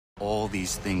all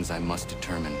these things I must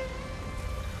determine.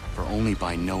 For only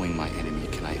by knowing my enemy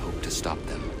can I hope to stop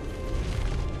them.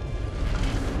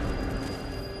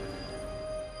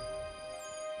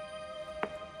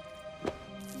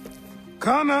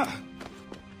 Kana!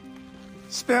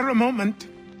 Spare a moment.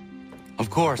 Of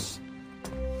course.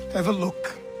 Have a look.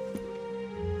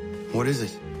 What is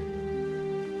it?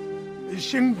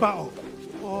 Xingbao,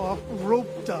 or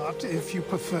rope dart if you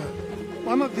prefer.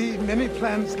 One of the many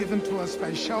plans given to us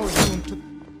by Shao Yun to...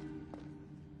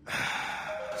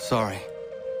 Sorry.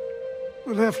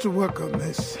 We'll have to work on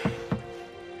this.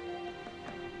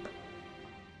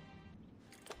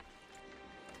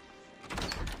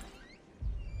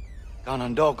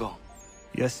 Ganondogo,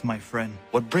 Yes, my friend.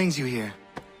 what brings you here?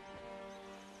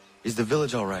 Is the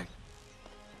village all right?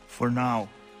 For now.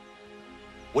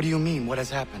 What do you mean? What has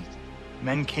happened?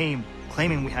 Men came,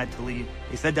 claiming we had to leave.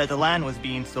 They said that the land was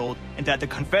being sold, and that the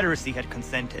Confederacy had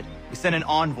consented. We sent an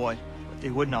envoy, but they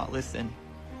would not listen.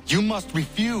 You must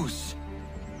refuse!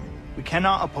 We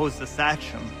cannot oppose the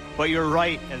Sachem, but you're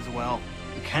right as well.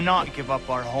 We cannot give up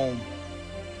our home.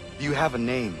 Do you have a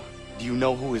name? Do you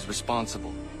know who is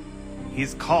responsible?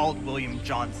 He's called William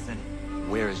Johnson.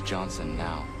 Where is Johnson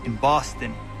now? In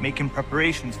Boston, making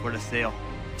preparations for the sale.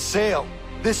 Sale!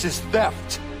 This is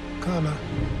theft! Kana,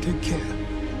 take care.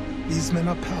 These men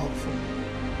are powerful.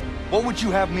 What would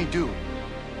you have me do?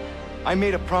 I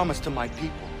made a promise to my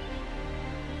people.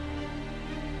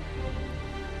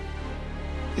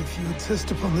 If you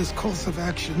insist upon this course of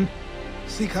action,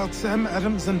 seek out Sam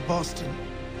Adams in Boston.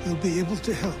 He'll be able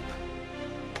to help.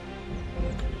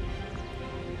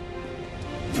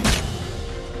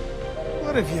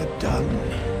 What have you done?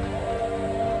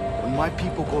 When my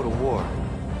people go to war,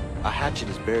 a hatchet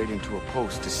is buried into a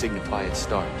post to signify its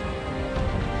start.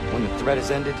 When the threat is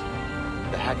ended,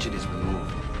 the hatchet is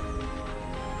removed.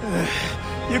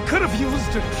 You could have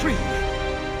used a tree.